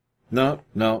No,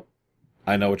 no.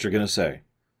 I know what you're going to say.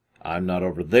 I'm not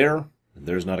over there, and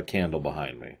there's not a candle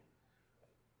behind me.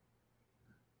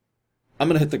 I'm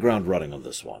going to hit the ground running on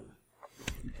this one.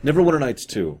 Neverwinter Nights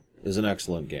 2 is an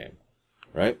excellent game,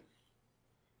 right?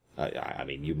 I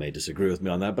mean, you may disagree with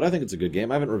me on that, but I think it's a good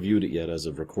game. I haven't reviewed it yet as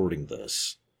of recording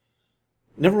this.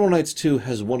 Neverwinter Nights 2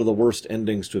 has one of the worst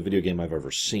endings to a video game I've ever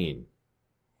seen.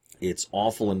 It's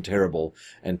awful and terrible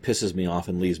and pisses me off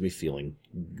and leaves me feeling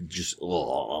just...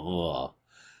 Ugh.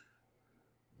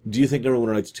 Do you think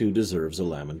Neverwinter Nights 2 deserves a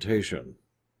lamentation?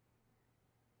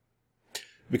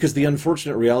 Because the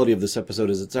unfortunate reality of this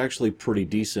episode is it's actually pretty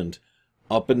decent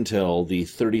up until the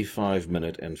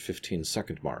 35-minute and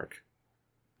 15-second mark.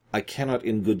 I cannot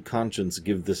in good conscience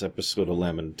give this episode a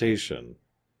lamentation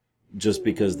just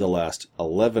because the last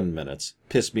 11 minutes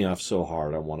pissed me off so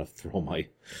hard I want to throw my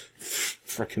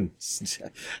frickin'...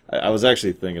 I was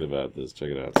actually thinking about this.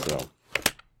 Check it out. So,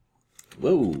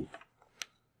 whoa.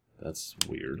 That's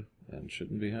weird and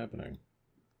shouldn't be happening.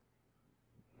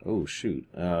 Oh, shoot.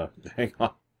 Hang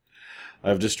on.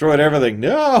 I've destroyed everything.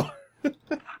 No! There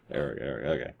we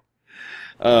go.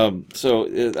 Okay. So,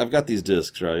 I've got these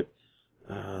discs, right?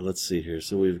 Let's see here.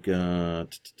 So we've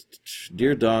got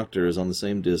Dear Doctor is on the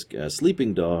same disc as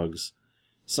Sleeping Dogs,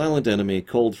 Silent Enemy,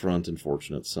 Cold Front, and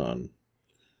Fortunate Son.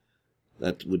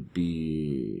 That would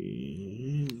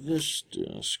be this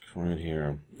disc right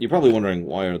here. You're probably wondering,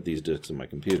 why aren't these discs in my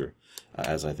computer?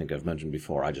 As I think I've mentioned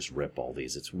before, I just rip all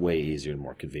these. It's way easier and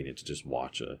more convenient to just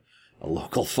watch a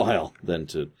local file than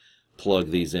to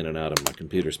plug these in and out of my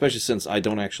computer, especially since I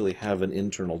don't actually have an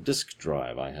internal disk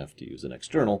drive. I have to use an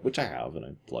external, which I have, and I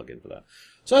plug in for that.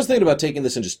 So I was thinking about taking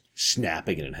this and just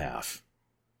snapping it in half.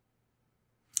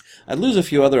 I'd lose a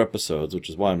few other episodes, which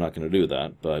is why I'm not going to do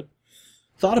that, but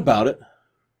thought about it.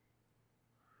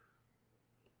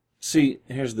 See,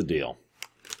 here's the deal.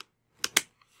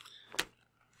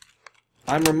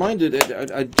 I'm reminded,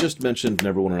 I just mentioned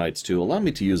Neverwinter Nights 2. Allow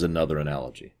me to use another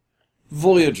analogy.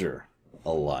 Voyager.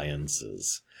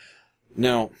 Alliances.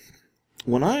 Now,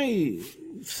 when I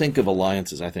think of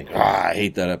alliances, I think, I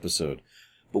hate that episode.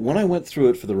 But when I went through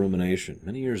it for the rumination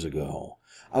many years ago,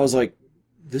 I was like,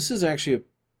 this is actually a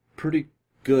pretty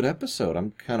good episode. I'm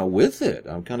kind of with it.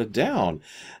 I'm kind of down.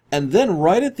 And then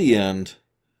right at the end,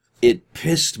 it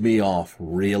pissed me off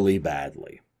really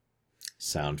badly.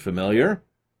 Sound familiar?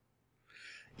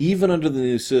 Even under the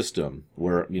new system,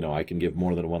 where, I can give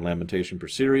more than one lamentation per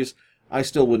series, I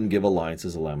still wouldn't give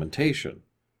Alliances a lamentation.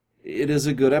 It is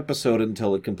a good episode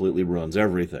until it completely ruins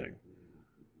everything.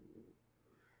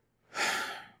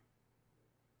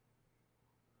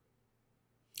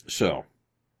 So,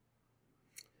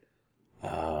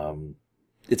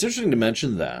 it's interesting to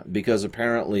mention that, because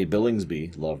apparently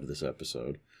Billingsby loved this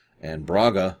episode, and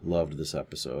Braga loved this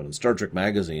episode, and Star Trek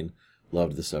Magazine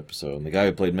loved this episode, and the guy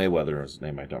who played Mayweather, his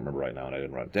name I don't remember right now, and I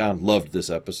didn't write it down, loved this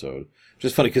episode.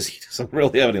 Just funny because he doesn't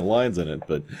really have any lines in it,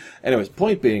 but anyways,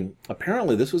 point being,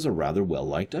 apparently this was a rather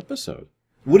well-liked episode.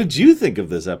 What did you think of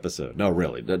this episode? No,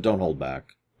 really, don't hold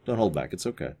back. Don't hold back, it's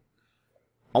okay.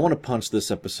 I want to punch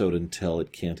this episode until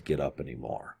it can't get up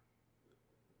anymore.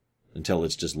 Until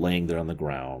it's just laying there on the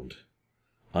ground,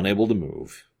 unable to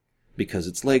move, because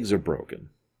its legs are broken.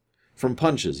 From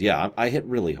punches, yeah, I hit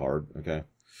really hard, okay?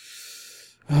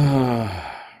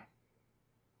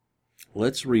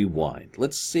 Let's rewind.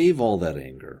 Let's save all that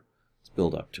anger. Let's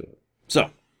build up to it. So,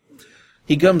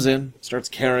 he comes in, starts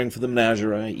caring for the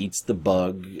menagerie, eats the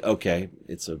bug. Okay,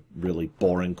 it's a really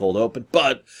boring cold open,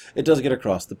 but it does get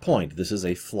across the point. This is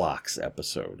a Phlox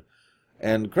episode.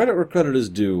 And credit where credit is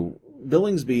due,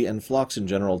 Billingsby and Phlox in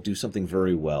general do something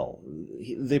very well.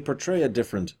 They portray a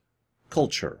different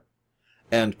culture.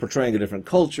 And portraying a different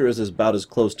culture is about as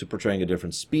close to portraying a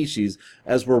different species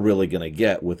as we're really going to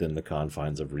get within the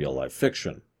confines of real-life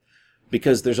fiction.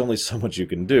 Because there's only so much you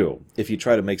can do. If you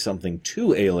try to make something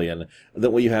too alien,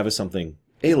 then what you have is something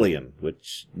alien,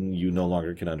 which you no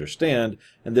longer can understand,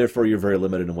 and therefore you're very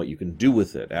limited in what you can do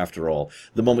with it. After all,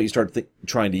 the moment you start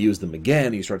trying to use them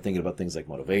again, you start thinking about things like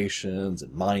motivations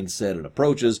and mindset and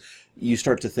approaches, you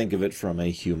start to think of it from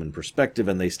a human perspective,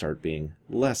 and they start being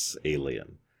less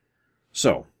alien.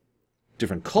 So,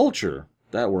 different culture,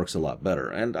 that works a lot better.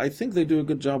 And I think they do a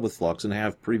good job with Phlox and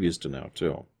have previous to now,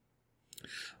 too.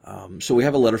 So we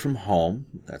have a letter from home.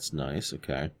 That's nice,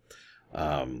 okay.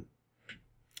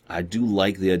 I do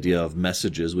like the idea of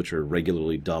messages which are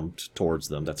regularly dumped towards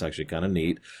them. That's actually kind of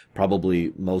neat.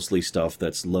 Probably mostly stuff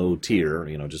that's low tier,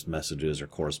 just messages or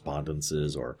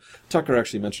correspondences. Or Tucker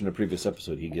actually mentioned in a previous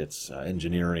episode he gets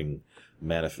engineering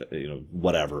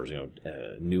whatever,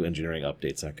 new engineering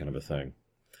updates, that kind of a thing.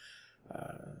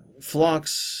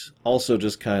 Phlox also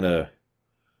just kind of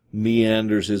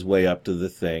meanders his way up to the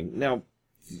thing. Now,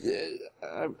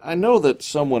 I know that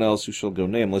someone else who shall go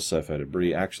nameless, Sci-Fi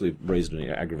Debris, actually raised an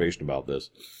aggravation about this.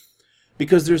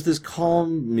 Because there's this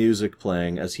calm music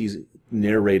playing as he's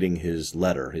narrating his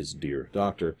letter, his dear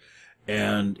doctor,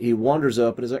 and he wanders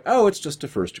up and is like, oh, it's just a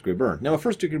first-degree burn. Now, a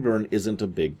first-degree burn isn't a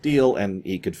big deal, and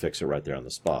he could fix it right there on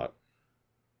the spot.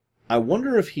 I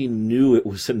wonder if he knew it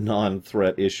was a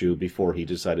non-threat issue before he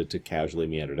decided to casually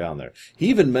meander down there. He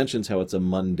even mentions how it's a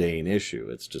mundane issue.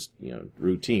 It's just,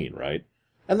 routine, right?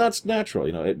 And that's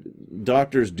natural.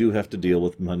 Doctors do have to deal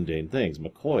with mundane things.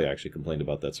 McCoy actually complained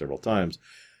about that several times.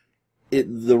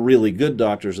 The really good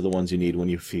doctors are the ones you need when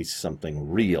you face something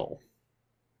real.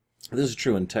 This is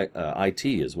true in IT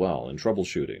as well, in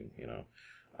troubleshooting,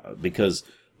 because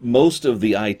most of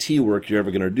the IT work you're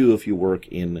ever going to do if you work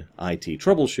in IT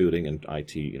troubleshooting and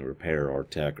IT repair or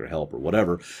tech or help or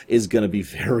whatever is going to be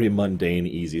very mundane,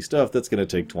 easy stuff that's going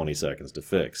to take 20 seconds to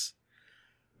fix.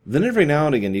 Then every now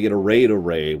and again you get a RAID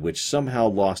array which somehow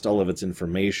lost all of its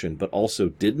information but also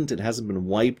didn't. It hasn't been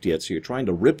wiped yet, so you're trying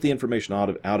to rip the information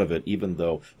out of it even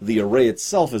though the array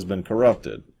itself has been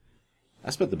corrupted. I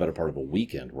spent the better part of a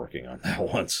weekend working on that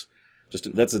once.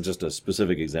 That's just a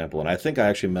specific example, and I think I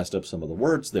actually messed up some of the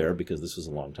words there because this was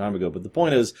a long time ago, but the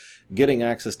point is, getting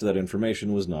access to that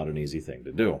information was not an easy thing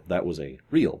to do. That was a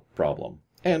real problem,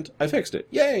 and I fixed it.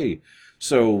 Yay!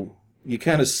 So, you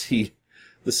kind of see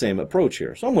the same approach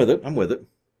here. So I'm with it.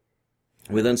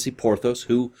 We then see Porthos,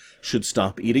 who should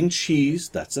stop eating cheese.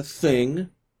 That's a thing.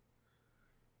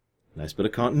 Nice bit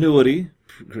of continuity.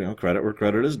 Credit where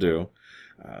credit is due.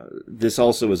 This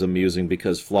also is amusing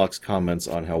because Phlox comments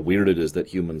on how weird it is that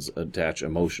humans attach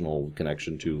emotional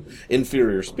connection to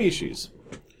inferior species,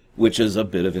 which is a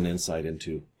bit of an insight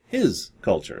into his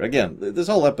culture. Again, this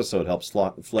whole episode helps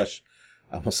flesh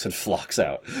out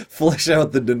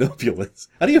the denobulins.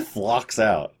 How do you Phlox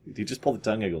out? Do you just pull the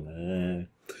tongue and go, nah?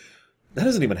 That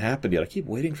hasn't even happened yet. I keep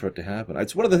waiting for it to happen.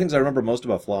 It's one of the things I remember most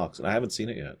about Phlox, and I haven't seen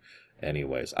it yet.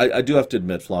 Anyways, I do have to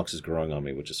admit Phlox is growing on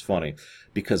me, which is funny,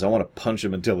 because I want to punch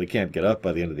him until he can't get up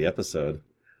by the end of the episode.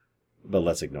 But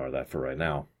let's ignore that for right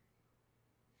now.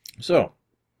 So,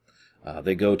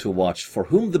 they go to watch For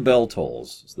Whom the Bell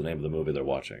Tolls, is the name of the movie they're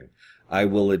watching. I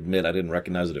will admit I didn't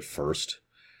recognize it at first.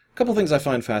 A couple things I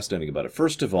find fascinating about it.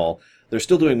 First of all, they're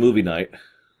still doing movie night.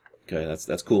 Okay,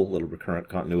 that's cool, a little recurrent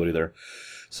continuity there.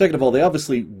 Second of all, they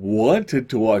obviously wanted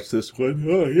to watch this one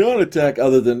on Attack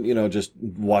other than, just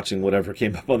watching whatever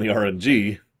came up on the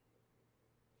RNG.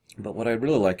 But what I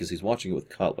really like is he's watching it with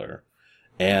Cutler.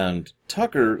 And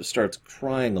Tucker starts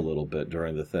crying a little bit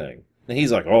during the thing. And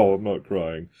he's like, oh, I'm not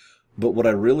crying. But what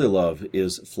I really love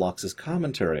is Phlox's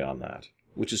commentary on that,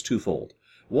 which is twofold.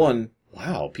 One,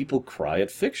 wow, people cry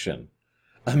at fiction.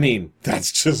 I mean,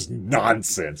 that's just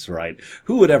nonsense, right?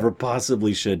 Who would ever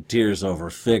possibly shed tears over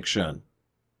fiction?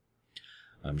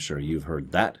 I'm sure you've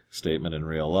heard that statement in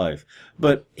real life.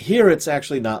 But here it's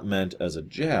actually not meant as a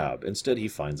jab. Instead, he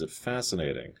finds it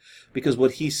fascinating. Because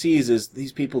what he sees is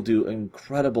these people do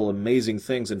incredible, amazing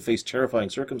things and face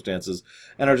terrifying circumstances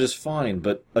and are just fine.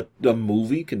 But a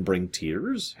movie can bring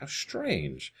tears? How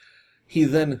strange. He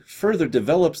then further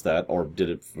develops that, or did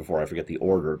it before I forget the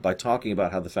order, by talking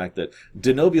about how the fact that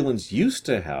denobulins used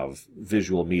to have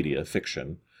visual media,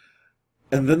 fiction,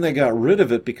 and then they got rid of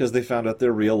it because they found out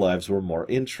their real lives were more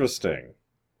interesting.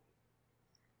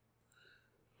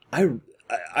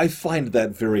 I find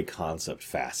that very concept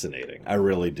fascinating. I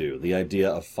really do. The idea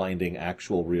of finding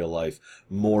actual real life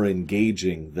more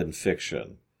engaging than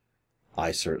fiction.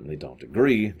 I certainly don't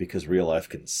agree, because real life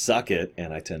can suck it,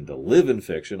 and I tend to live in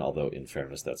fiction, although, in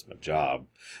fairness, that's my job.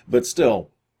 But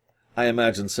still, I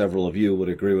imagine several of you would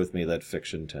agree with me that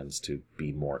fiction tends to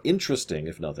be more interesting,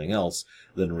 if nothing else,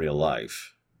 than real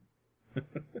life.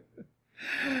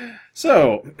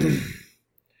 So,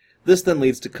 this then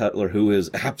leads to Cutler, who is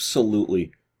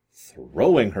absolutely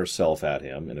throwing herself at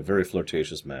him in a very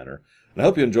flirtatious manner. And I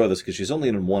hope you enjoy this, because she's only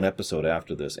in one episode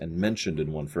after this, and mentioned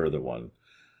in one further one.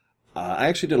 I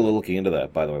actually did a little looking into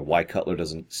that, by the way, why Cutler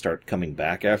doesn't start coming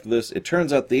back after this. It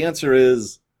turns out the answer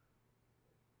is...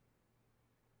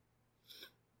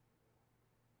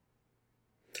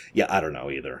 yeah, I don't know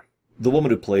either. The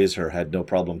woman who plays her had no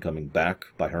problem coming back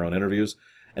by her own interviews,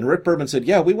 and Rick Berman said,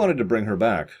 yeah, we wanted to bring her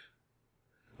back.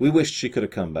 We wished she could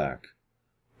have come back.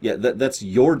 Yeah, that's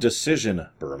your decision,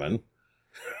 Berman.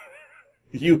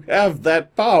 You have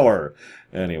that power.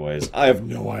 Anyways, I have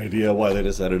no idea why they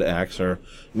decided to axe her.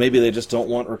 Maybe they just don't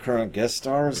want recurrent guest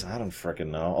stars? I don't frickin'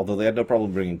 know. Although they had no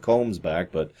problem bringing Combs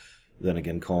back, but then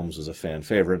again, Combs was a fan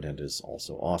favorite and is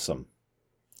also awesome.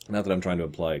 Not that I'm trying to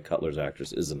imply Cutler's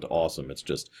actress isn't awesome. It's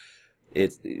just,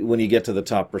 when you get to the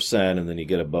top percent and then you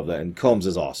get above that, and Combs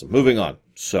is awesome. Moving on.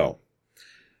 So,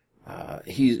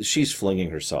 she's flinging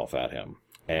herself at him,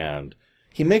 and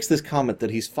he makes this comment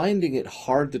that he's finding it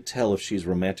hard to tell if she's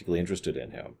romantically interested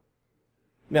in him.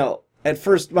 Now, at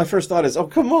first, my first thought is, oh,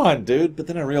 come on, dude. But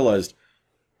then I realized,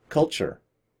 culture.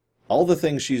 All the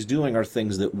things she's doing are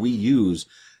things that we use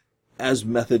as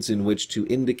methods in which to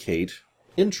indicate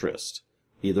interest,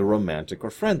 either romantic or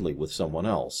friendly, with someone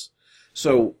else.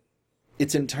 So,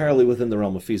 it's entirely within the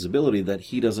realm of feasibility that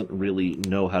he doesn't really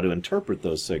know how to interpret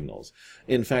those signals.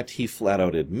 In fact, he flat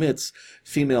out admits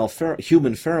human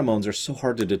pheromones are so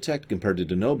hard to detect compared to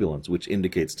denobulins, which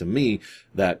indicates to me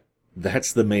that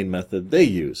that's the main method they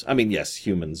use. I mean, yes,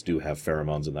 humans do have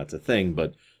pheromones and that's a thing,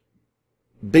 but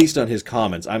based on his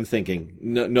comments, I'm thinking,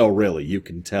 no, really, you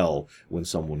can tell when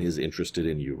someone is interested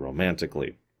in you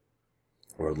romantically,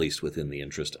 or at least within the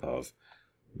interest of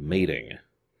mating.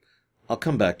 I'll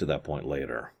come back to that point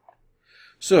later.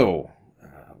 So,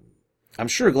 I'm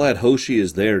sure glad Hoshi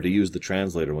is there to use the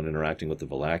translator when interacting with the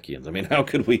Valakians. I mean, how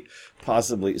could we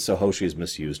possibly... So Hoshi is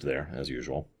misused there, as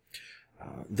usual.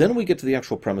 Then we get to the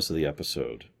actual premise of the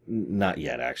episode. Not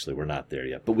yet, actually. We're not there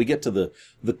yet. But we get to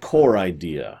the core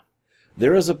idea.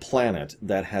 There is a planet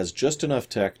that has just enough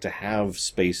tech to have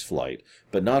space flight,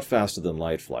 but not faster than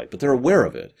light flight. But they're aware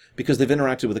of it, because they've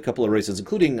interacted with a couple of races,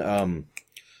 including...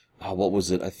 what was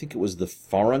it? I think it was the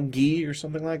Farangi or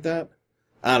something like that.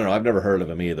 I don't know. I've never heard of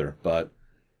him either, but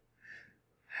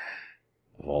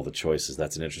of all the choices,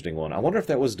 that's an interesting one. I wonder if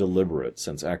that was deliberate,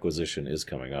 since acquisition is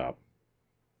coming up.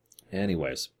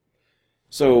 Anyways,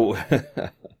 so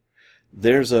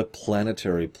there's a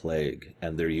planetary plague,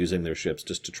 and they're using their ships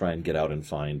just to try and get out and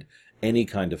find any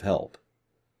kind of help.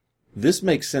 This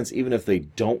makes sense even if they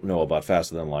don't know about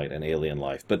faster than light and alien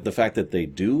life, but the fact that they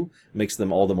do makes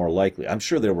them all the more likely. I'm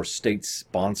sure there were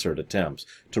state-sponsored attempts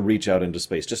to reach out into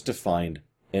space just to find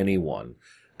anyone.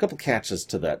 A couple catches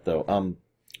to that, though.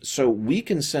 So we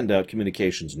can send out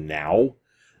communications now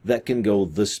that can go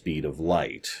the speed of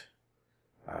light.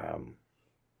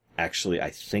 Actually,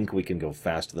 I think we can go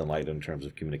faster than light in terms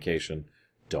of communication.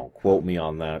 Don't quote me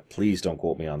on that. Please don't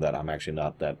quote me on that. I'm actually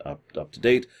not that up to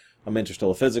date. I'm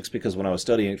interstellar physics because when I was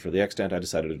studying for the extant, I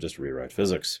decided to just rewrite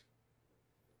physics.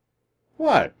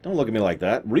 What? Don't look at me like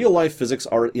that. Real-life physics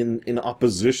are in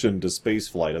opposition to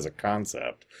spaceflight as a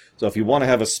concept. So if you want to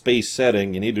have a space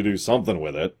setting, you need to do something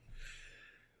with it.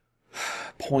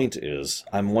 Point is,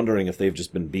 I'm wondering if they've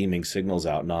just been beaming signals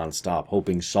out non-stop,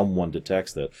 hoping someone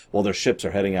detects that, while their ships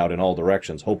are heading out in all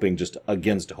directions, hoping just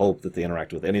against hope that they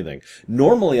interact with anything.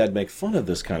 Normally, I'd make fun of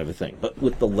this kind of a thing, but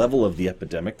with the level of the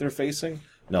epidemic they're facing...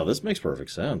 No, this makes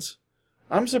perfect sense.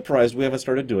 I'm surprised we haven't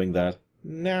started doing that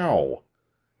now.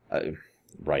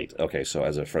 Right, okay, so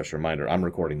as a fresh reminder, I'm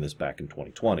recording this back in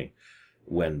 2020,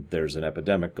 when there's an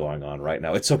epidemic going on right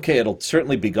now. It's okay, it'll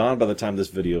certainly be gone by the time this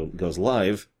video goes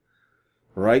live.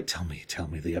 Right? Tell me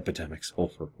the epidemic's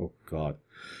over. Oh, God.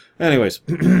 Anyways,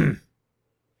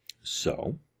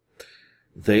 so,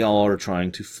 they all are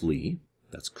trying to flee.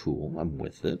 That's cool, I'm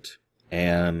with it.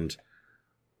 And...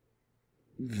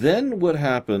 then what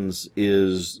happens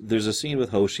is there's a scene with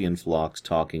Hoshi and Phlox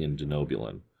talking in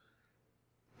Denobulin.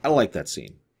 I like that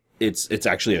scene. It's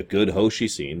actually a good Hoshi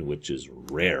scene, which is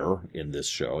rare in this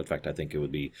show. In fact, I think it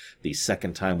would be the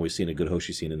second time we've seen a good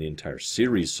Hoshi scene in the entire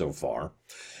series so far.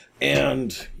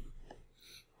 And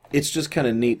it's just kind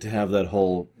of neat to have that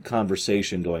whole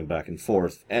conversation going back and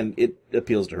forth. And it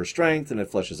appeals to her strength, and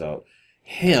it fleshes out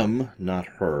him, not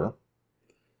her.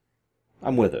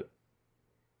 I'm with it.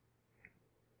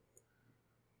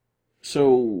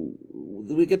 So,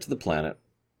 we get to the planet.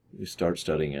 We start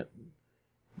studying it.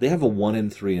 They have a 1 in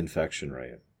 3 infection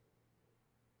rate.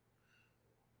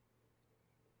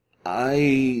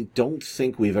 I don't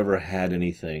think we've ever had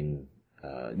anything...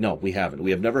 no, we haven't.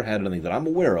 We have never had anything that I'm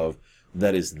aware of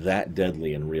that is that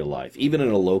deadly in real life, even at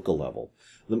a local level.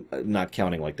 Not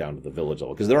counting like down to the village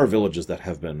level, because there are villages that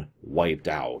have been wiped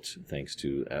out thanks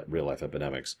to real-life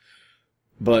epidemics.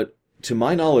 But... to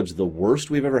my knowledge, the worst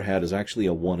we've ever had is actually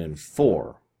a 1 in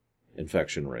 4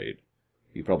 infection rate.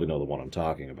 You probably know the one I'm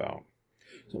talking about.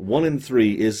 So 1 in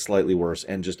 3 is slightly worse,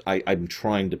 and just I'm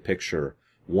trying to picture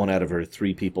 1 out of every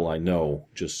 3 people I know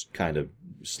just kind of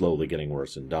slowly getting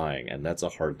worse and dying, and that's a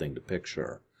hard thing to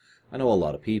picture. I know a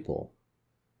lot of people.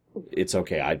 It's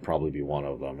okay, I'd probably be one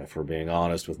of them, if we're being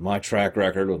honest, with my track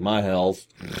record, with my health.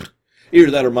 Either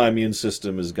that or my immune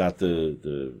system has got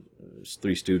the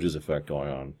Three Stooges effect going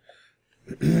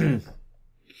on.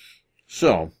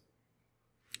 So,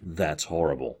 that's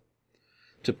horrible.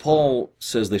 T'Pol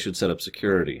says they should set up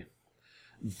security.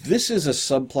 This is a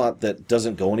subplot that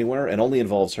doesn't go anywhere and only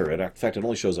involves her. In fact, it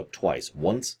only shows up twice.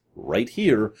 Once right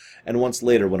here, and once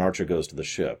later when Archer goes to the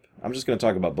ship. I'm just going to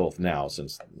talk about both now,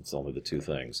 since it's only the two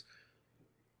things.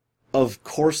 Of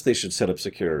course they should set up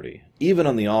security, even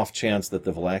on the off chance that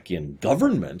the Valachian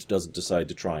government doesn't decide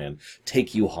to try and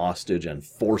take you hostage and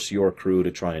force your crew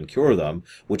to try and cure them,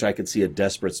 which I could see a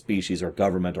desperate species or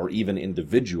government or even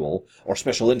individual or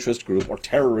special interest group or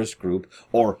terrorist group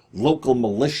or local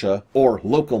militia or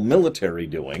local military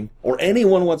doing, or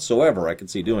anyone whatsoever I could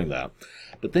see doing that.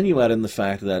 But then you add in the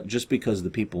fact that just because the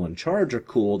people in charge are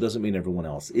cool doesn't mean everyone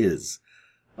else is.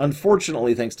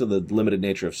 Unfortunately, thanks to the limited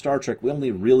nature of Star Trek, we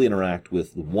only really interact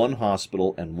with one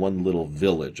hospital and one little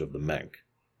village of the Menk.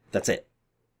 That's it.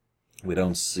 We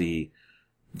don't see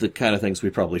the kind of things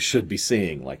we probably should be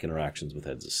seeing, like interactions with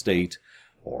heads of state,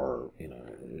 or,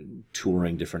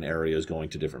 touring different areas, going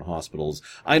to different hospitals.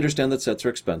 I understand that sets are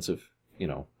expensive.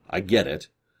 I get it.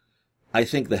 I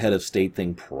think the head of state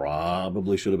thing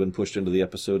probably should have been pushed into the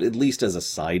episode, at least as a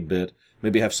side bit.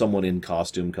 Maybe have someone in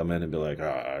costume come in and be like,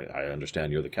 I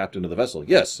understand you're the captain of the vessel.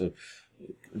 Yes,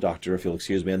 doctor, if you'll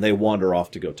excuse me. And they wander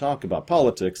off to go talk about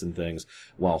politics and things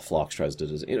while Phlox tries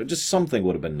to, just something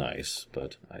would have been nice,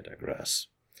 but I digress.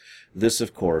 This,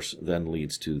 of course, then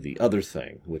leads to the other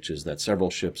thing, which is that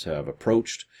several ships have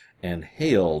approached and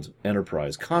hailed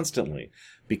Enterprise constantly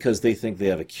because they think they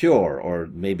have a cure, or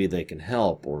maybe they can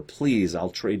help, or please, I'll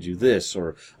trade you this,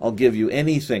 or I'll give you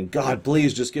anything. God,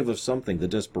 please, just give us something. The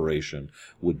desperation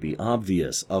would be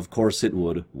obvious. Of course it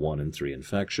would. 1 in 3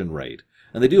 infection rate.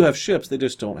 And they do have ships, they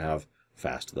just don't have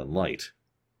faster than light.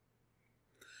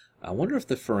 I wonder if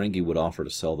the Ferengi would offer to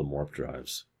sell them warp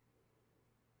drives.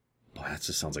 Boy, that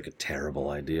just sounds like a terrible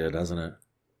idea, doesn't it?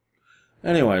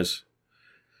 Anyways,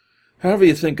 however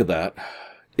you think of that,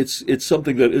 it's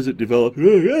something that isn't developed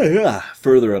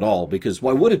further at all, because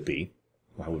why would it be?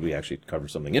 Why would we actually cover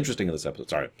something interesting in this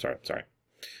episode? Sorry.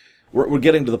 We're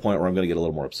getting to the point where I'm going to get a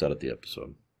little more upset at the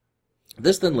episode.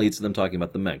 This then leads to them talking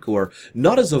about the Menk, who are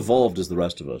not as evolved as the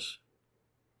rest of us.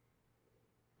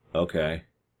 Okay,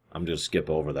 I'm going to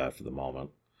skip over that for the moment.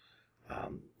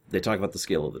 They talk about the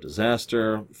scale of the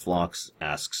disaster. Phlox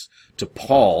asks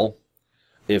T'Pol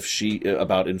if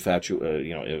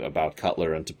about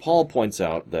Cutler, and T'Pol points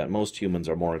out that most humans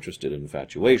are more interested in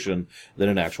infatuation than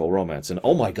in actual romance. And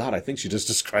oh my God, I think she just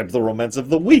described the romance of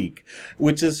the week,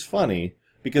 which is funny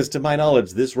because to my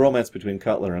knowledge, this romance between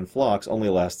Cutler and Phlox only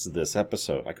lasts this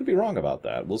episode. I could be wrong about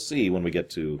that. We'll see when we get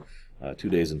to 2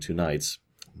 days and 2 nights,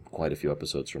 quite a few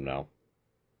episodes from now.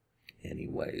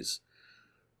 Anyways.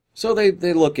 So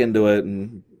they look into it,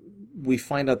 and we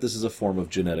find out this is a form of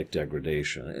genetic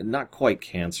degradation. And not quite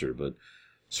cancer, but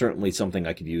certainly something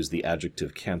I could use the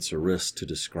adjective cancerous to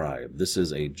describe. This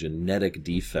is a genetic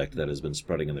defect that has been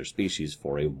spreading in their species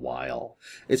for a while.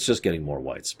 It's just getting more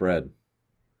widespread.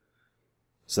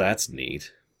 So that's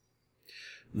neat.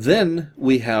 Then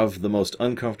we have the most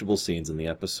uncomfortable scenes in the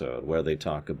episode, where they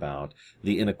talk about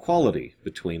the inequality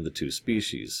between the two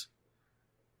species.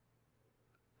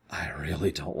 I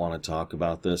really don't want to talk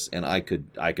about this, and I could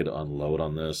unload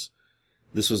on this.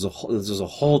 This was a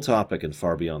whole topic in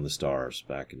Far Beyond the Stars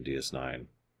back in DS9,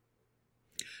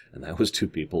 and that was 2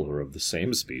 people who are of the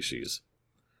same species.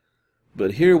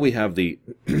 But here we have the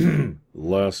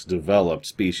less developed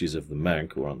species of the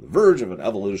Menk, who are on the verge of an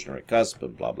evolutionary cusp,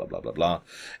 and blah blah blah blah blah,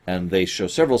 and they show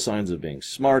several signs of being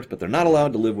smart, but they're not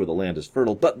allowed to live where the land is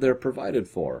fertile, but they're provided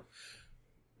for.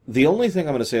 The only thing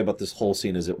I'm going to say about this whole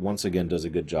scene is it once again does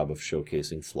a good job of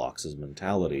showcasing Phlox's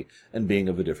mentality and being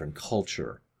of a different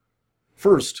culture.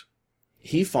 First,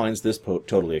 he finds this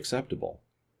totally acceptable.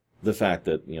 The fact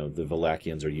that, the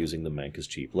Valachians are using the Menk as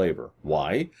cheap labor.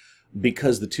 Why?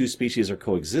 Because the 2 species are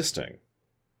coexisting.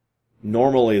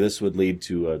 Normally, this would lead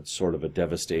to a sort of a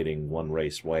devastating one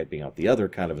race wiping out the other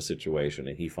kind of a situation,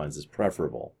 and he finds this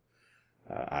preferable.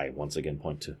 I once again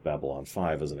point to Babylon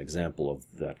 5 as an example of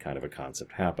that kind of a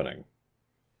concept happening,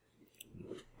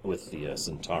 with the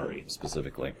Centauri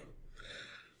specifically.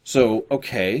 So,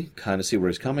 okay, kind of see where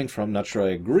he's coming from, not sure I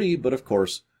agree, but of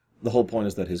course, the whole point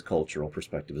is that his cultural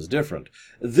perspective is different.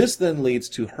 This then leads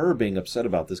to her being upset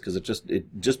about this, because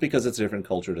just because it's a different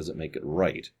culture doesn't make it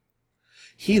right.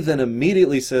 He then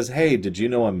immediately says, hey, did you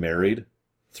know I'm married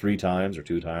 3 times or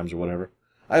 2 times or whatever?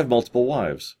 I have multiple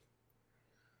wives.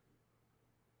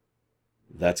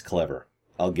 That's clever.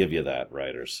 I'll give you that,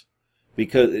 writers.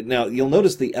 Because now you'll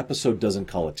notice the episode doesn't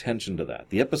call attention to that.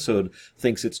 The episode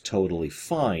thinks it's totally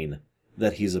fine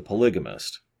that he's a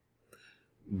polygamist.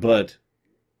 But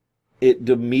it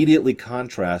immediately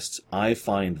contrasts, I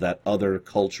find that other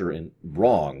culture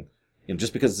wrong.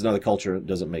 Just because it's another culture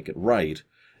doesn't make it right.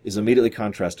 is immediately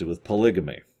contrasted with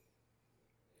polygamy.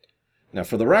 Now,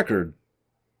 for the record,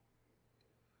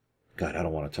 God, I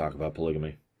don't want to talk about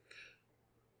polygamy.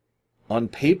 On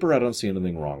paper, I don't see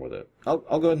anything wrong with it. I'll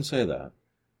go ahead and say that.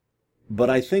 But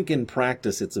I think in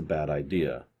practice, it's a bad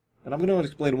idea. And I'm going to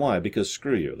explain why, because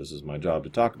screw you. This is my job to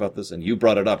talk about this, and you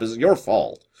brought it up. This is your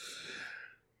fault.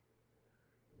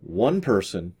 One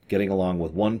person getting along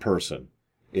with one person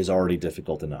is already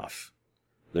difficult enough.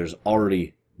 There's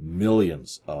already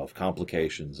millions of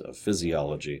complications of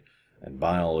physiology and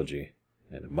biology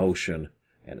and emotion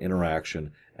and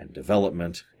interaction and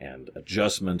development and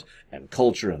adjustment and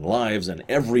culture and lives and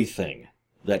everything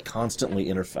that constantly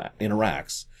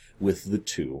interacts with the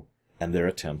two and their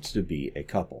attempt to be a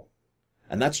couple.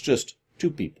 And that's just two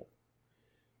people.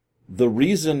 The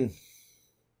reason,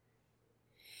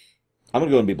 I'm going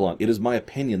to go and be blunt, it is my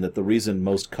opinion that the reason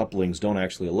most couplings don't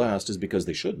actually last is because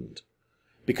they shouldn't.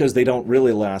 Because they don't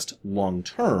really last long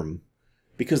term,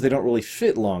 because they don't really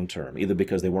fit long term, either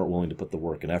because they weren't willing to put the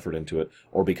work and effort into it,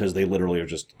 or because they literally are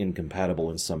just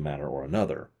incompatible in some manner or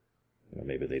another. You know,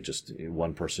 maybe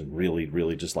one person really,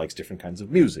 really just likes different kinds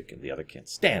of music, and the other can't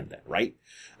stand that, right?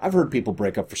 I've heard people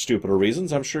break up for stupider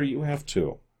reasons. I'm sure you have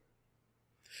too.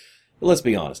 But let's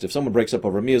be honest. If someone breaks up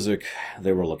over music,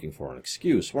 they were looking for an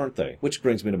excuse, weren't they? Which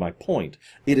brings me to my point.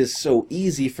 It is so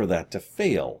easy for that to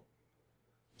fail.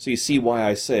 So you see why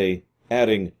I say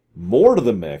adding more to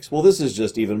the mix. Well, this is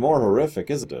just even more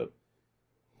horrific, isn't it?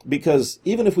 Because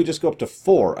even if we just go up to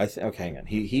 4, okay, hang on.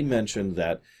 He mentioned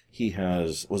that he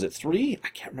has, was it 3? I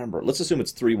can't remember. Let's assume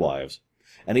it's 3 wives.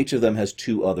 And each of them has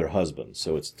 2 other husbands.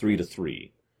 So it's 3 to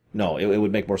 3. No, it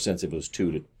would make more sense if it was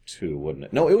 2 to 2, wouldn't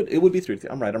it? No, it would be 3 to 3.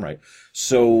 I'm right.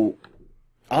 So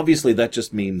obviously that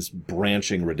just means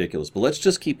branching ridiculous. But let's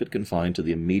just keep it confined to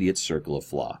the immediate circle of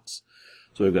flocks.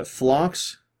 So we've got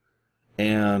flocks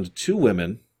and 2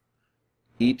 women.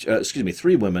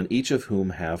 3 women, each of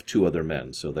whom have 2 other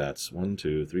men. So that's 1,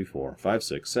 2, 3, 4, 5,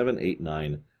 6, 7, 8,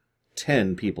 9,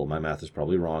 10 people. My math is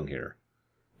probably wrong here.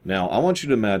 Now, I want you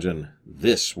to imagine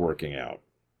this working out.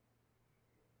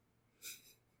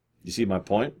 You see my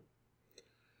point?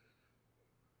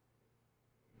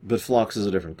 But flocks is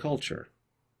a different culture.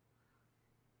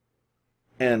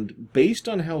 And based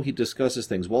on how he discusses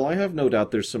things, well, I have no doubt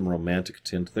there's some romantic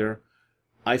tint there.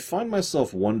 I find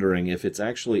myself wondering if it's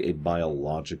actually a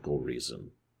biological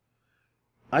reason.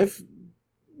 I've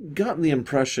gotten the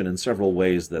impression in several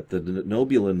ways that the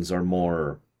Denobulans are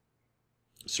more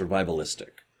survivalistic.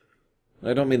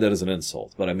 I don't mean that as an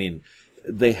insult, but I mean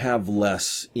they have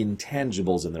less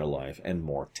intangibles in their life and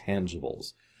more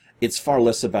tangibles. It's far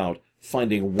less about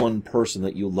finding one person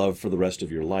that you love for the rest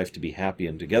of your life to be happy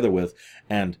and together with,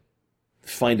 and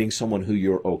finding someone who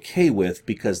you're okay with,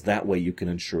 because that way you can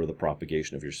ensure the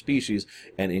propagation of your species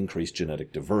and increase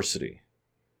genetic diversity.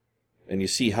 And you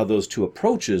see how those two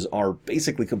approaches are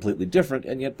basically completely different,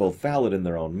 and yet both valid in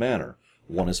their own manner.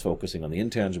 One is focusing on the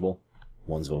intangible,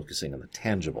 one's focusing on the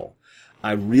tangible.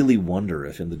 I really wonder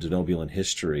if in the Denobulan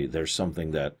history there's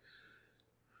something that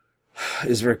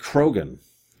is very Krogan,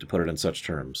 to put it in such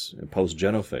terms,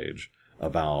 post-genophage,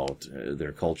 about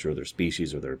their culture, their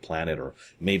species, or their planet, or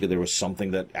maybe there was something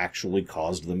that actually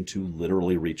caused them to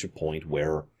literally reach a point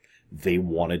where they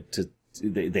wanted to,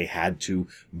 they had to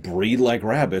breed like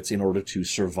rabbits in order to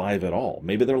survive at all.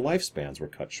 Maybe their lifespans were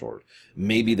cut short.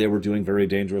 Maybe they were doing very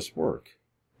dangerous work.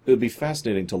 It would be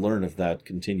fascinating to learn if that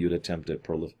continued attempt at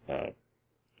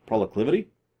proclivity,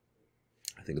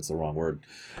 I think it's the wrong word,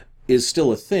 is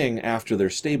still a thing after they're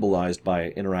stabilized by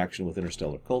interaction with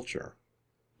interstellar culture.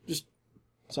 Just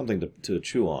something to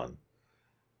chew on.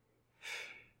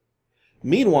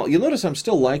 Meanwhile, you'll notice I'm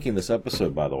still liking this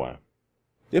episode, by the way.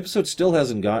 The episode still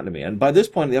hasn't gotten to me. And by this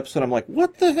point in the episode, I'm like,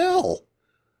 what the hell?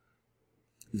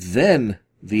 Then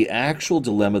the actual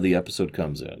dilemma of the episode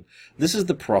comes in. This is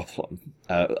the problem,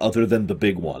 other than the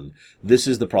big one. This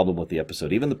is the problem with the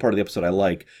episode. Even the part of the episode I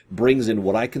like brings in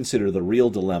what I consider the real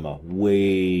dilemma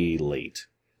way late.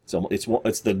 So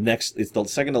it's the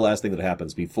second to last thing that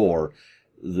happens before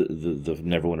the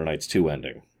Neverwinter Nights 2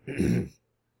 ending.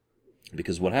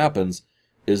 Because what happens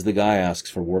is the guy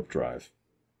asks for warp drive.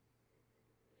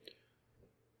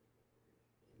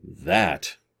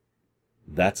 That's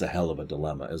a hell of a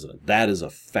dilemma, isn't it? That is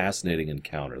a fascinating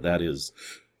encounter. That is...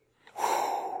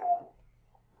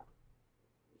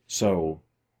 So,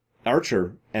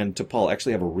 Archer and T'Pol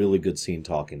actually have a really good scene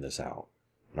talking this out.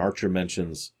 And Archer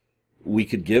mentions, we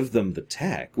could give them the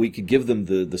tech, we could give them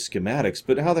the schematics,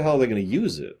 but how the hell are they going to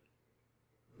use it?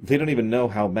 They don't even know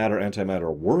how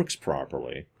matter-antimatter works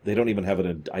properly. They don't even have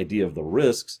an idea of the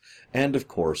risks. And, of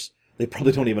course, They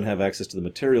probably don't even have access to the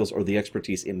materials or the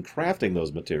expertise in crafting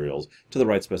those materials to the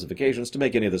right specifications to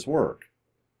make any of this work.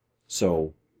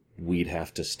 So we'd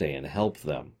have to stay and help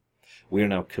them. We are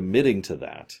now committing to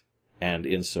that, and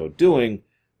in so doing,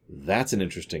 that's an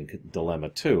interesting dilemma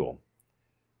too.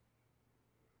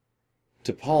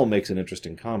 T'Pol makes an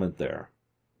interesting comment there.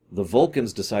 The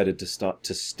Vulcans decided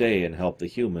to stay and help the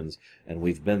humans, and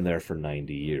we've been there for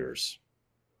 90 years.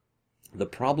 The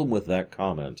problem with that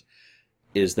comment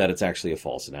is that it's actually a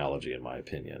false analogy, in my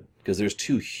opinion, because there's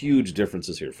two huge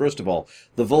differences here. First of all,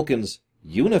 the Vulcans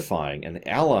unifying and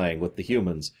allying with the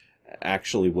humans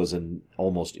actually was an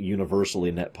almost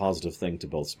universally net positive thing to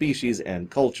both species and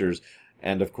cultures,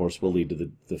 and of course will lead to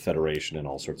the Federation and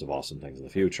all sorts of awesome things in the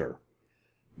future.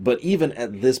 But even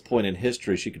at this point in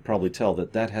history, she could probably tell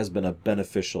that that has been a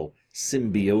beneficial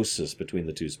symbiosis between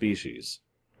the two species,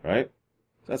 right?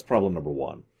 That's problem number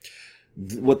one.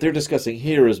 What they're discussing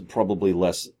here is probably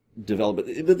less developed.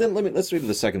 But then let's read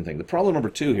the second thing. The problem number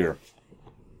two here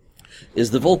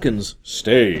is the Vulcans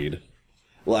stayed.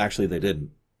 Well, actually, they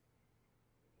didn't.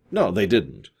 No, they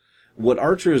didn't. What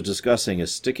Archer is discussing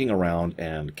is sticking around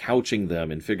and couching them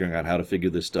and figuring out how to figure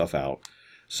this stuff out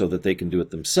so that they can do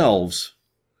it themselves,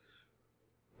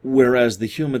 whereas the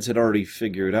humans had already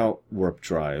figured out warp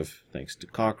drive, thanks to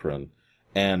Cochrane,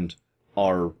 and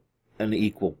are an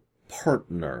equal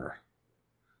partner.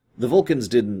 The Vulcans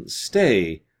didn't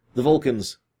stay, the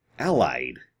Vulcans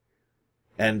allied,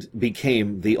 and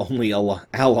became the only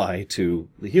ally to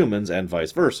the humans, and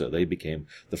vice versa. They became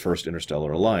the first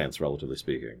interstellar alliance, relatively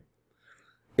speaking.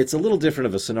 It's a little different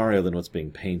of a scenario than what's being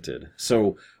painted.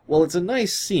 So, while it's a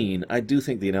nice scene, I do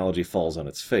think the analogy falls on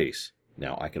its face.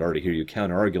 Now, I could already hear you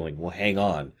counter-arguing, well, hang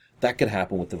on, that could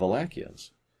happen with the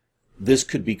Valachians. This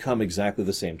could become exactly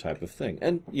the same type of thing.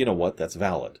 And you know what? That's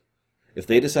valid. If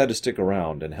they decide to stick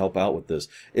around and help out with this,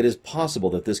 it is possible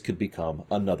that this could become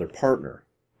another partner.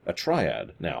 A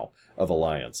triad, now, of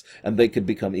alliance. And they could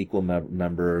become equal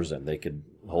members, and they could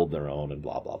hold their own, and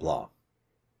blah, blah, blah.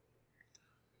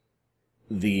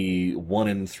 The 1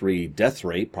 in 3 death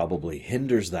rate probably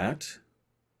hinders that,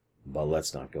 but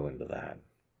let's not go into that.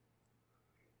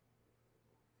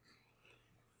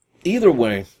 Either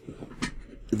way,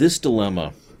 this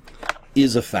dilemma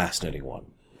is a fascinating one.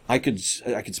 I could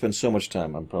spend so much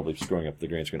time, I'm probably screwing up the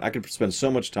green screen, I could spend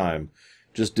so much time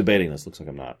just debating this, looks like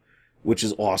I'm not, which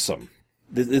is awesome.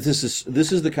 This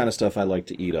is the kind of stuff I like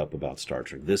to eat up about Star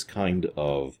Trek. This kind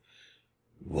of,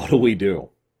 what do we do?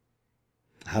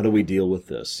 How do we deal with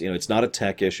this? You know, it's not a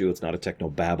tech issue, it's not a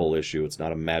technobabble issue, it's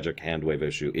not a magic handwave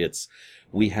issue.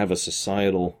 We have a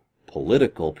societal,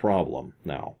 political problem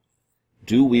now.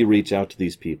 Do we reach out to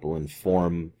these people and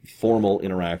form formal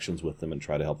interactions with them and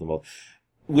try to help them out?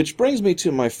 Which brings me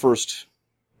to my first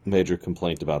major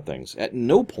complaint about things. At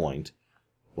no point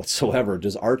whatsoever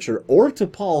does Archer or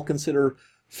T'Pol consider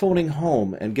phoning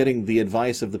home and getting the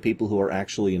advice of the people who are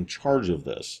actually in charge of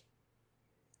this.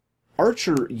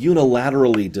 Archer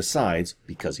unilaterally decides,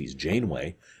 because he's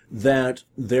Janeway, that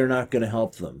they're not going to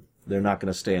help them. They're not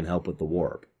going to stay and help with the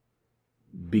warp.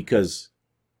 Because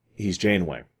he's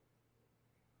Janeway.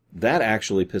 That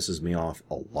actually pisses me off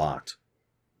a lot.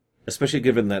 Especially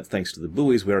given that, thanks to the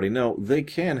buoys, we already know, they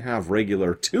can have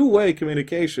regular two-way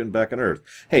communication back on Earth.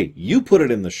 Hey, you put it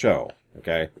in the show,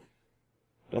 okay?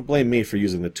 Don't blame me for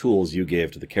using the tools you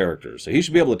gave to the characters. So he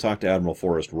should be able to talk to Admiral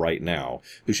Forrest right now,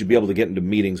 who should be able to get into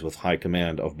meetings with high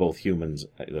command of both humans,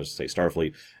 let's say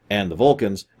Starfleet, and the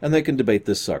Vulcans, and they can debate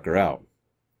this sucker out.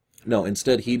 No,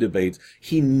 instead he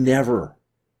never,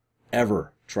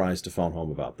 ever tries to phone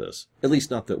home about this. At least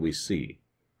not that we see.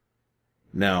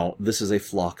 Now, this is a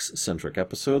Phlox-centric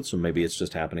episode, so maybe it's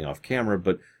just happening off camera,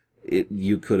 but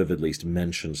you could have at least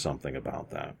mentioned something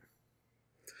about that.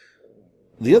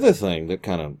 The other thing that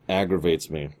kind of aggravates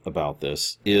me about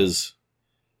this is,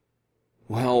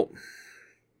 well,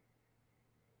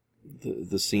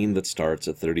 the scene that starts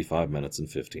at 35 minutes and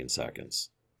 15 seconds.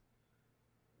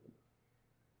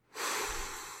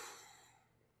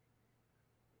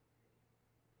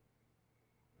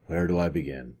 Where do I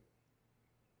begin?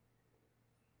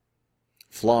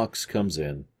 Phlox comes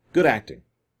in. Good acting.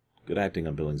 Good acting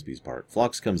on Billingsby's part.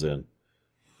 Phlox comes in.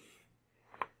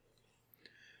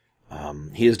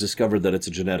 He has discovered that it's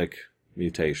a genetic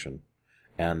mutation,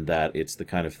 and that it's the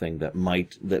kind of thing that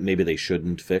maybe they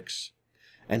shouldn't fix.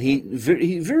 And he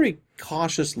very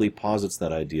cautiously posits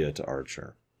that idea to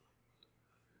Archer.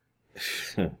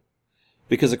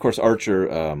 Because, of course,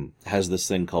 Archer has this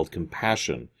thing called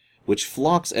compassion, which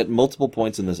Phlox at multiple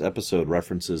points in this episode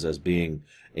references as being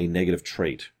a negative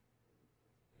trait.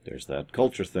 There's that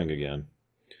culture thing again.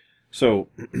 So,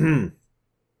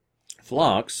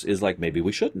 Phlox is like, maybe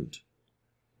we shouldn't.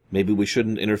 Maybe we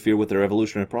shouldn't interfere with their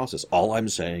evolutionary process. All I'm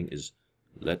saying is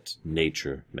let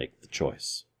nature make the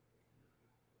choice.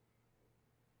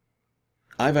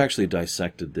 I've actually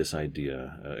dissected this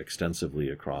idea extensively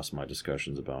across my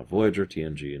discussions about Voyager,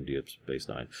 TNG, and Deep Space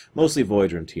Nine. Mostly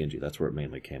Voyager and TNG, that's where it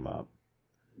mainly came up.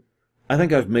 I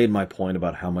think I've made my point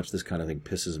about how much this kind of thing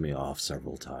pisses me off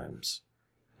several times.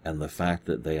 And the fact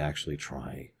that they actually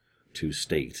try to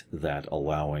state that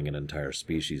allowing an entire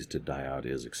species to die out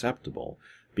is acceptable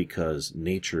because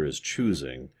nature is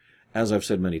choosing, as I've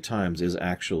said many times, is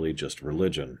actually just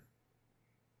religion.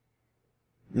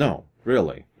 No,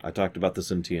 really. I talked about this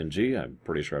in TNG. I'm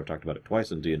pretty sure I've talked about it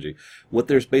twice in TNG. What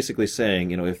they're basically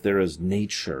saying, if there is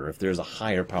nature, if there's a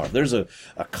higher power, if there's a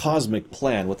cosmic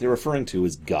plan, what they're referring to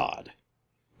is God.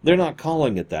 They're not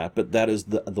calling it that, but that is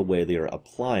the way they are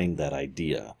applying that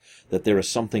idea, that there is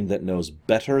something that knows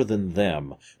better than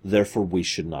them, therefore we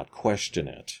should not question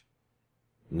it.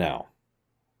 Now,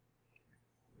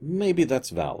 maybe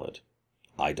that's valid.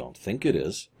 I don't think it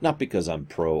is, not because I'm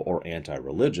pro or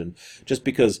anti-religion, just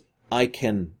because I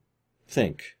can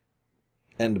think.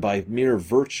 And by mere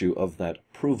virtue of that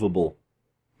provable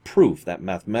proof, that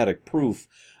mathematic proof,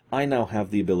 I now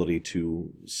have the ability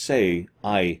to say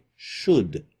I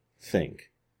should think.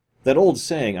 That old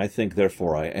saying, I think,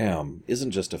 therefore I am,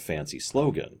 isn't just a fancy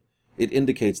slogan. It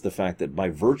indicates the fact that by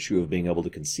virtue of being able to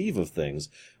conceive of things,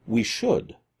 we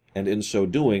should. And in so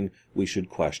doing, we should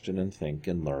question and think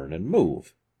and learn and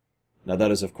move. Now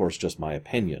that is, of course, just my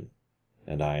opinion,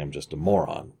 and I am just a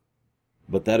moron.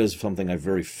 But that is something I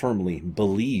very firmly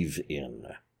believe in.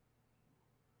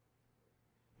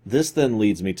 This then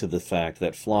leads me to the fact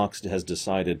that Phlox has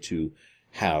decided to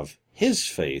have his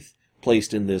faith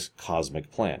placed in this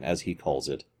cosmic plan, as he calls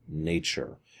it,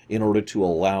 nature, in order to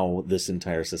allow this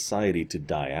entire society to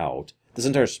die out, this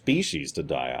entire species to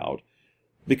die out,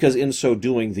 because in so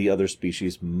doing the other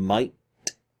species might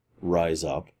rise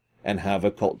up and have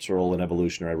a cultural and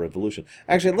evolutionary revolution.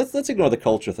 Actually, let's ignore the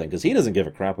culture thing, because he doesn't give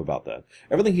a crap about that.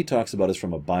 Everything he talks about is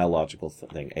from a biological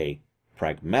thing, a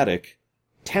pragmatic,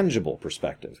 tangible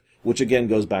perspective, which again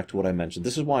goes back to what I mentioned.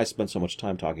 This is why I spent so much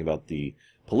time talking about the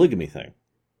polygamy thing.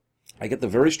 I get the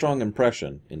very strong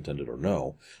impression, intended or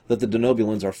no, that the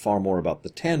Denobulans are far more about the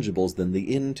tangibles than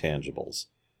the intangibles.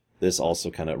 This also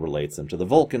kind of relates them to the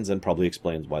Vulcans and probably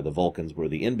explains why the Vulcans were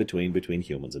the in-between between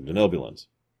humans and Denobulans.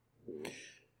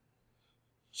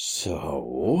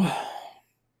 So,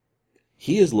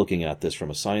 he is looking at this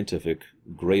from a scientific,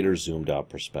 greater zoomed-out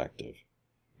perspective.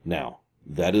 Now,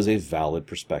 that is a valid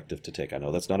perspective to take. I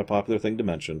know that's not a popular thing to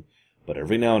mention, but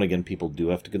every now and again people do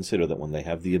have to consider that when they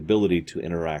have the ability to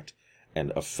interact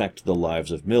and affect the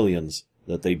lives of millions,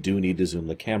 that they do need to zoom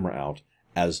the camera out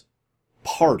as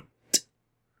part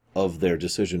of their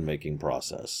decision-making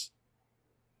process.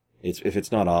 If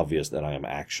it's not obvious that I am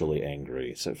actually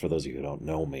angry, so for those of you who don't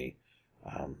know me,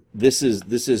 this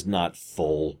is not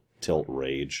full tilt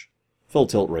rage. Full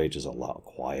tilt rage is a lot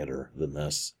quieter than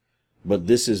this, but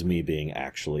this is me being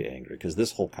actually angry, because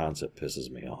this whole concept pisses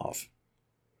me off.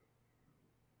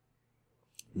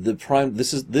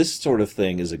 This sort of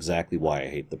thing is exactly why I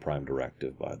hate the Prime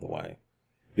Directive, by the way.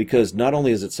 Because not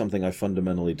only is it something I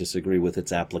fundamentally disagree with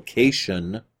its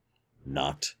application,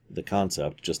 not the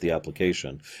concept, just the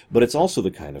application, but it's also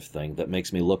the kind of thing that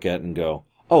makes me look at it and go,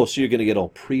 oh, so you're going to get all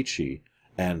preachy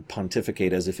and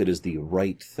pontificate as if it is the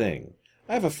right thing.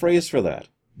 I have a phrase for that.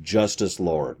 Justice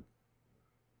Lord.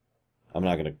 I'm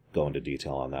not going to go into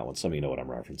detail on that one. Some of you know what I'm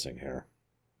referencing here.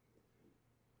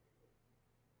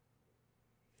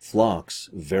 Phlox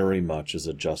very much is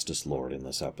a Justice Lord in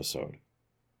this episode.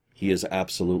 He is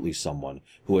absolutely someone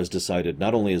who has decided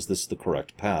not only is this the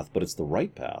correct path, but it's the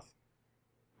right path.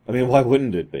 I mean, why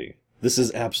wouldn't it be? This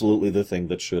is absolutely the thing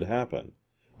that should happen.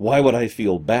 Why would I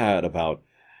feel bad about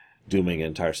dooming an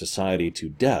entire society to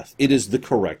death? It is the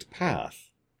correct path.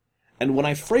 And when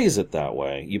I phrase it that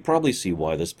way, you probably see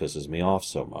why this pisses me off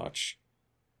so much.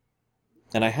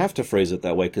 And I have to phrase it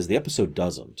that way because the episode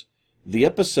doesn't. The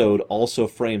episode also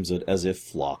frames it as if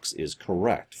Phlox is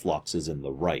correct. Phlox is in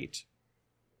the right.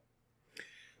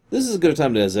 This is as good a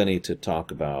time as any to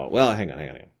talk about... Well, hang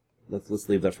on. Let's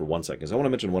leave that for 1 second, because I want to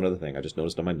mention one other thing I just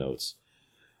noticed on my notes.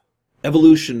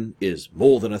 Evolution is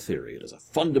more than a theory. It is a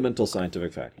fundamental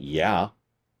scientific fact. Yeah.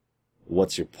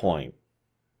 What's your point?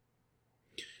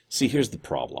 See, here's the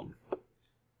problem.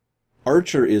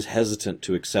 Archer is hesitant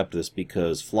to accept this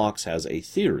because Phlox has a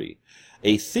theory.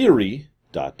 A theory... ...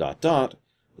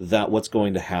 that what's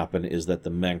going to happen is that the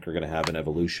Menk are going to have an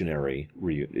evolutionary,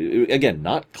 again,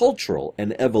 not cultural,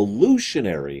 an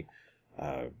evolutionary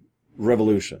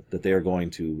revolution, that they are going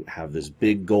to have this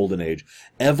big golden age.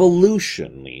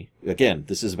 Evolutionally, again,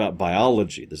 this is about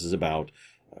biology. This is about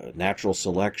natural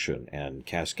selection and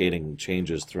cascading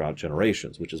changes throughout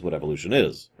generations, which is what evolution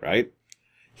is, right?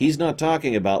 He's not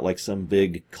talking about like some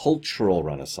big cultural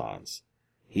renaissance.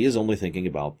 He is only thinking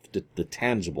about the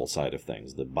tangible side of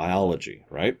things, the biology,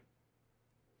 right?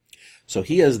 So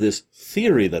he has this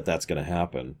theory that that's going to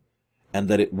happen, and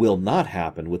that it will not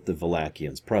happen with the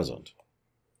Valachians present.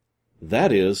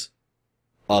 That is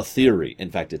a theory.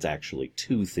 In fact, it's actually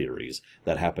two theories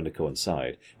that happen to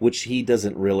coincide, which he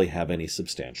doesn't really have any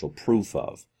substantial proof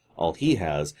of. All he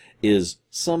has is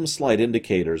some slight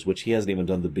indicators, which he hasn't even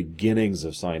done the beginnings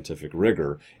of scientific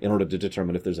rigor in order to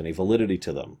determine if there's any validity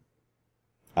to them.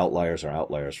 Outliers are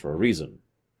outliers for a reason.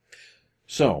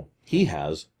 So, he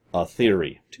has a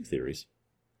theory. Two theories.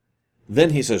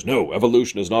 Then he says, no,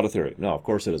 evolution is not a theory. No, of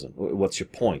course it isn't. What's your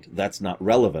point? That's not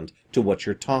relevant to what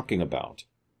you're talking about.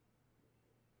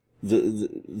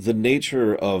 The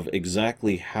nature of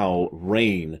exactly how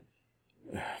rain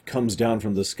comes down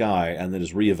from the sky and then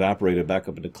is re-evaporated back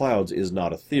up into clouds is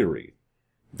not a theory.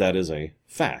 That is a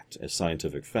fact, a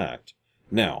scientific fact.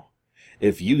 Now,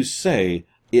 if you say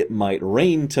it might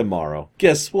rain tomorrow,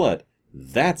 guess what?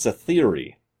 That's a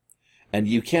theory. And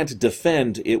you can't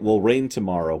defend it will rain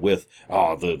tomorrow with,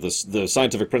 the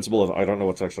scientific principle of, I don't know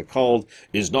what's actually called,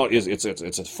 it's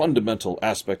a fundamental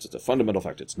aspect, it's a fundamental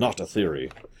fact, it's not a theory.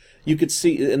 You could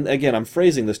see, and again, I'm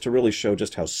phrasing this to really show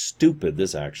just how stupid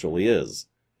this actually is.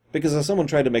 Because if someone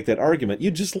tried to make that argument,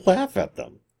 you'd just laugh at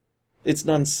them. It's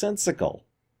nonsensical.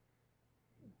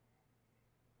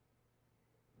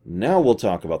 Now we'll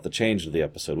talk about the change to the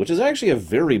episode, which is actually a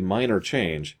very minor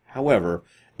change. However,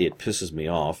 it pisses me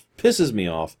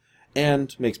off,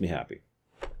 and makes me happy.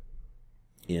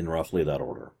 In roughly that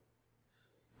order.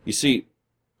 You see,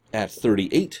 at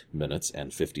 38 minutes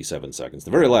and 57 seconds,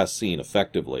 the very last scene,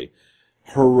 effectively,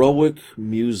 heroic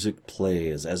music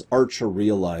plays as Archer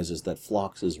realizes that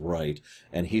Phlox is right,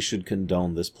 and he should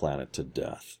condone this planet to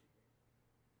death.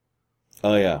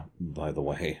 Oh yeah, by the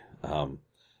way,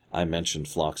 I mentioned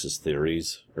Phlox's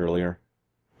theories earlier.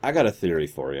 I got a theory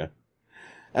for you.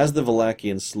 As the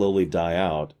Valachians slowly die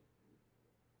out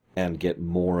and get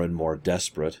more and more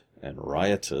desperate and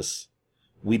riotous,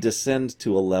 we descend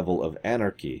to a level of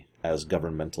anarchy as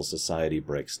governmental society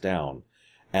breaks down,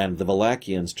 and the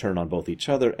Valachians turn on both each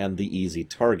other and the easy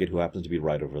target who happens to be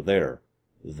right over there,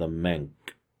 the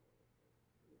Menk.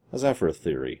 How's that for a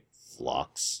theory,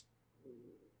 Phlox?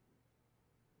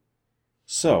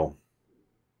 So,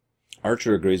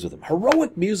 Archer agrees with him.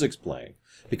 Heroic music's playing,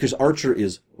 because Archer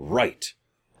is right.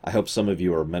 I hope some of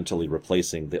you are mentally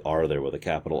replacing the R there with a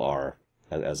capital R,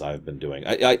 as I've been doing.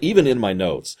 I even in my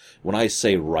notes, when I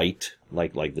say right,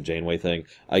 like the Janeway thing,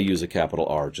 I use a capital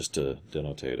R just to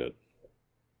denotate it.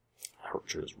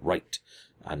 Archer is right.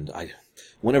 And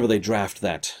whenever they draft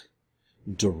that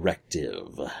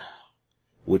directive,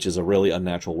 which is a really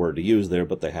unnatural word to use there,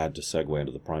 but they had to segue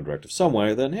into the prime directive some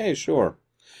way, then hey, sure.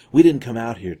 We didn't come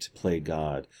out here to play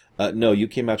God. No, you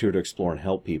came out here to explore and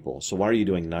help people, so why are you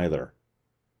doing neither?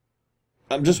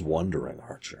 I'm just wondering,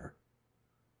 Archer.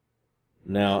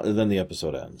 Now, then the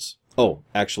episode ends. Oh,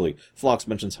 actually, Phlox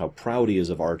mentions how proud he is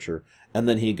of Archer, and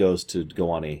then he goes to go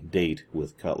on a date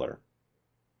with Cutler.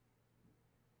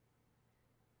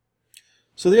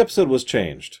 So the episode was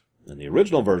changed. In the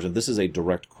original version, this is a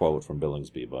direct quote from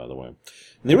Billingsby, by the way. In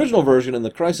the original version, in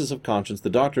the Crisis of Conscience, the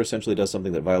Doctor essentially does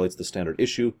something that violates the standard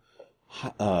issue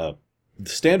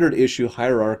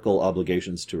hierarchical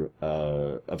obligations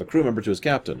of a crew member to his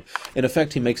captain. In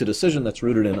effect, he makes a decision that's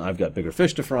rooted in, I've got bigger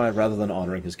fish to fry, rather than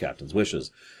honoring his captain's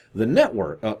wishes. The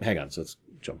network... hang on, so let's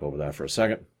jump over that for a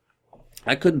second.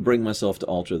 I couldn't bring myself to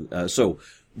alter... so,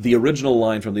 the original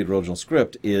line from the original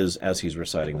script is, as he's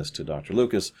reciting this to Dr.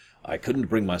 Lucas, I couldn't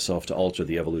bring myself to alter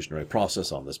the evolutionary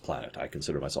process on this planet. I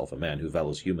consider myself a man who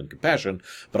values human compassion,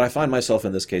 but I find myself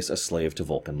in this case a slave to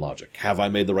Vulcan logic. Have I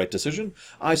made the right decision?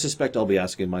 I suspect I'll be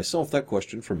asking myself that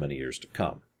question for many years to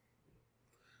come.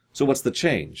 So what's the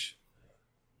change?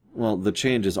 Well, the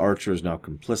change is Archer is now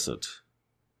complicit.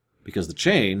 Because the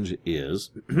change is...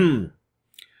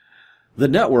 The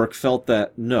network felt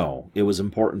that, no, it was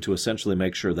important to essentially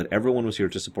make sure that everyone was here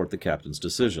to support the captain's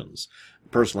decisions.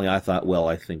 Personally, I thought, well,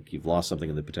 I think you've lost something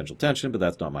in the potential tension, but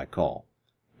that's not my call.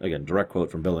 Again, direct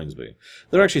quote from Billingsby.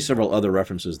 There are actually several other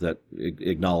references that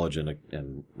acknowledge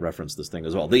and reference this thing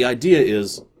as well. The idea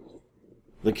is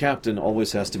the captain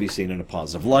always has to be seen in a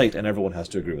positive light, and everyone has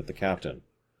to agree with the captain.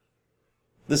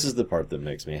 This is the part that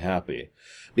makes me happy,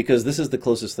 because this is the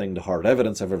closest thing to hard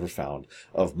evidence I've ever found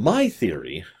of my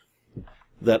theory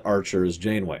that Archer is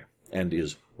Janeway, and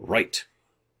is right.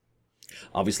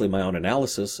 Obviously, my own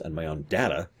analysis and my own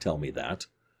data tell me that.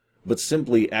 But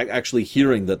simply actually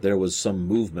hearing that there was some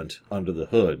movement under the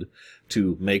hood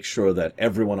to make sure that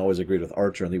everyone always agreed with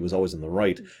Archer and he was always in the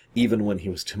right, even when he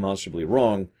was demonstrably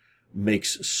wrong,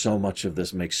 makes so much of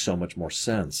this make so much more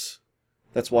sense.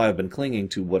 That's why I've been clinging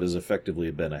to what has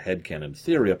effectively been a headcanon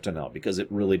theory up to now, because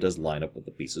it really does line up with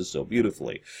the pieces so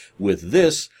beautifully. With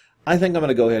this, I think I'm going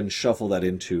to go ahead and shuffle that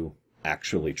into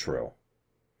actually true.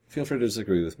 Feel free to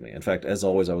disagree with me. In fact, as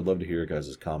always, I would love to hear your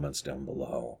guys' comments down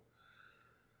below.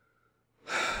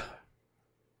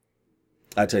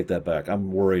 I take that back.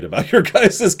 I'm worried about your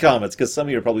guys' comments, because some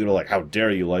of you are probably going to be like, how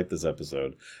dare you like this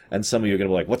episode? And some of you are going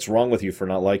to be like, what's wrong with you for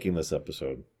not liking this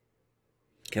episode?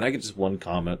 Can I get just one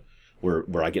comment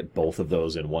where I get both of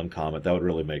those in one comment? That would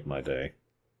really make my day.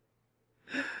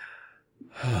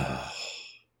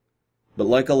 But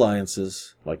like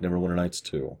Alliances, like Neverwinter Nights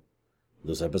 2,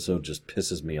 this episode just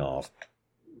pisses me off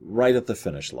right at the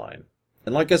finish line.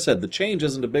 And like I said, the change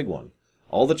isn't a big one.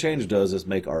 All the change does is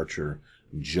make Archer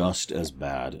just as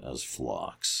bad as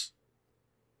Phlox.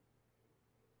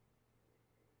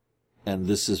 And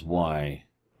this is why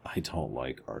I don't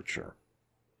like Archer.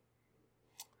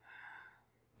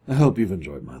 I hope you've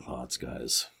enjoyed my thoughts,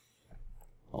 guys.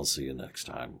 I'll see you next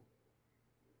time.